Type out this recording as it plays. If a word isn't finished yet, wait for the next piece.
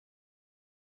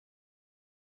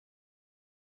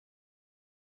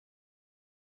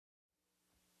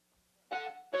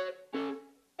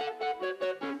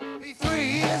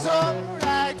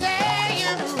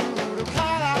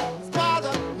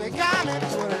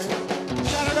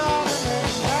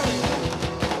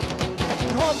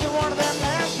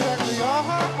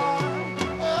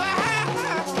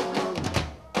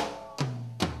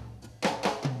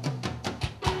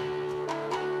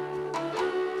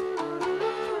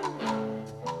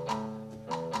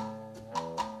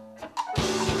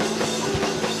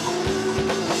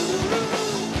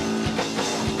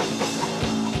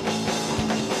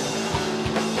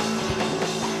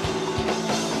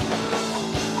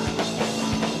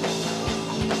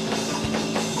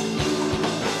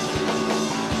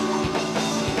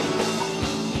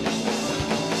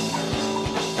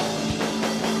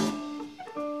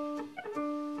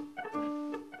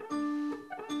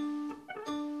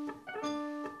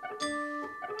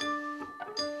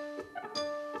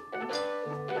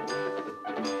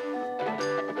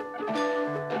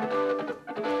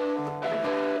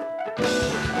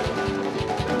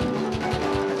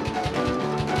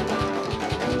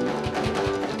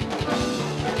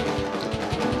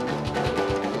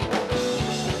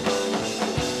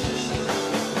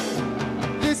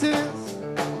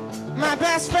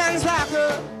best friends like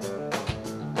her.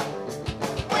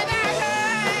 Without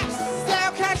her,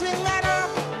 still catching letter.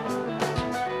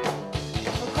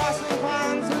 Crossing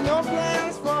ponds with no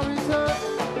plans for return.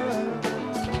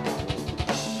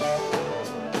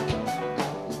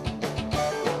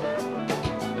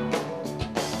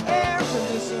 Air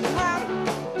conditioned home,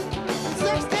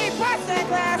 60%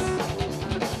 class.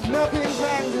 Nothing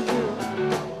trying to do,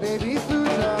 baby food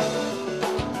love.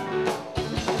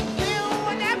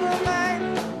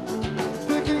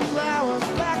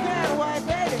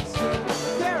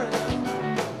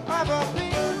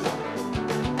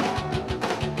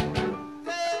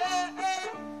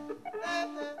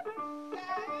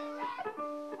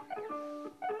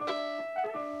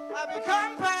 I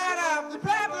become part of the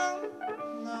problem.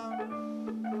 No.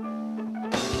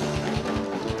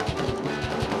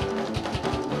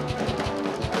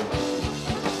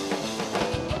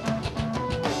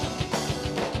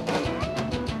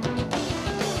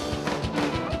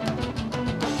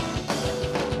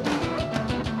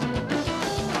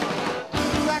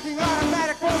 Lacking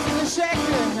automatic forces to shake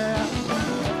your hair.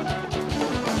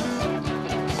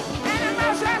 And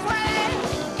emotions weighing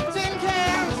tin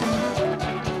cans.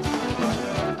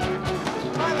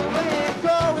 On the way,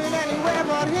 going anywhere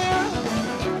but here.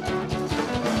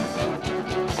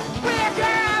 We're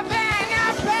grabbing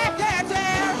up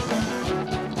packages.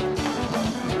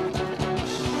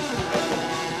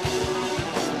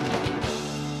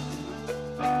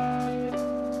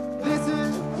 This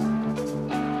is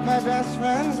my best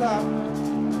friend's love.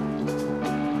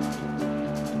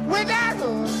 Without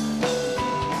her,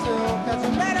 still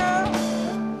catching better.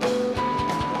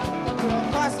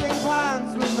 Crossing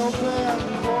ponds with no plan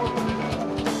for me.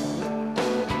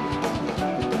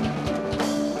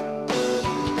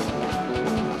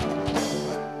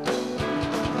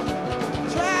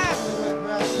 Traveling with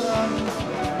my son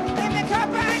in the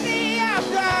company of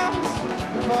dogs.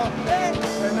 Before they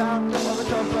ran out of the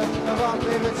comfort of our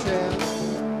favorite chairs.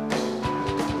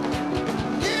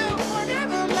 You were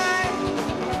never mine.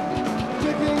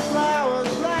 Picking flowers,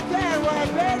 black and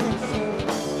white bathing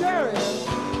suits, curious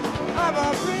of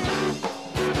our dreams.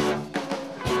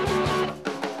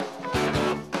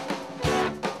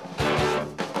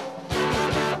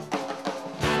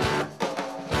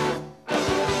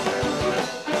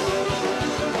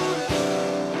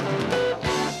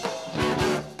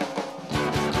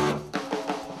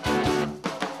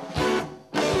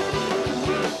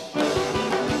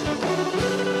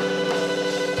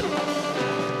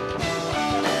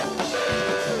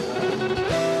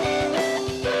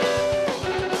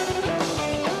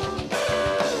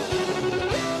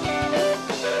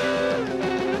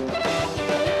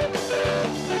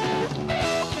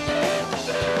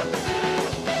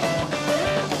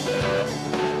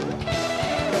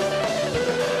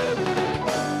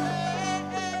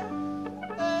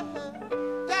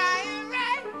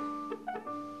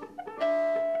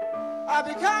 I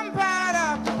become part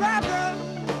of the problem.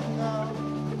 No.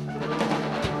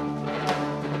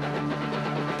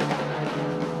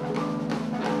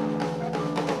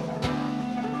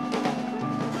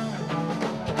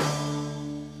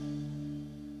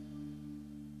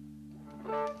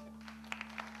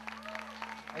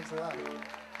 Thanks a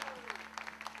lot.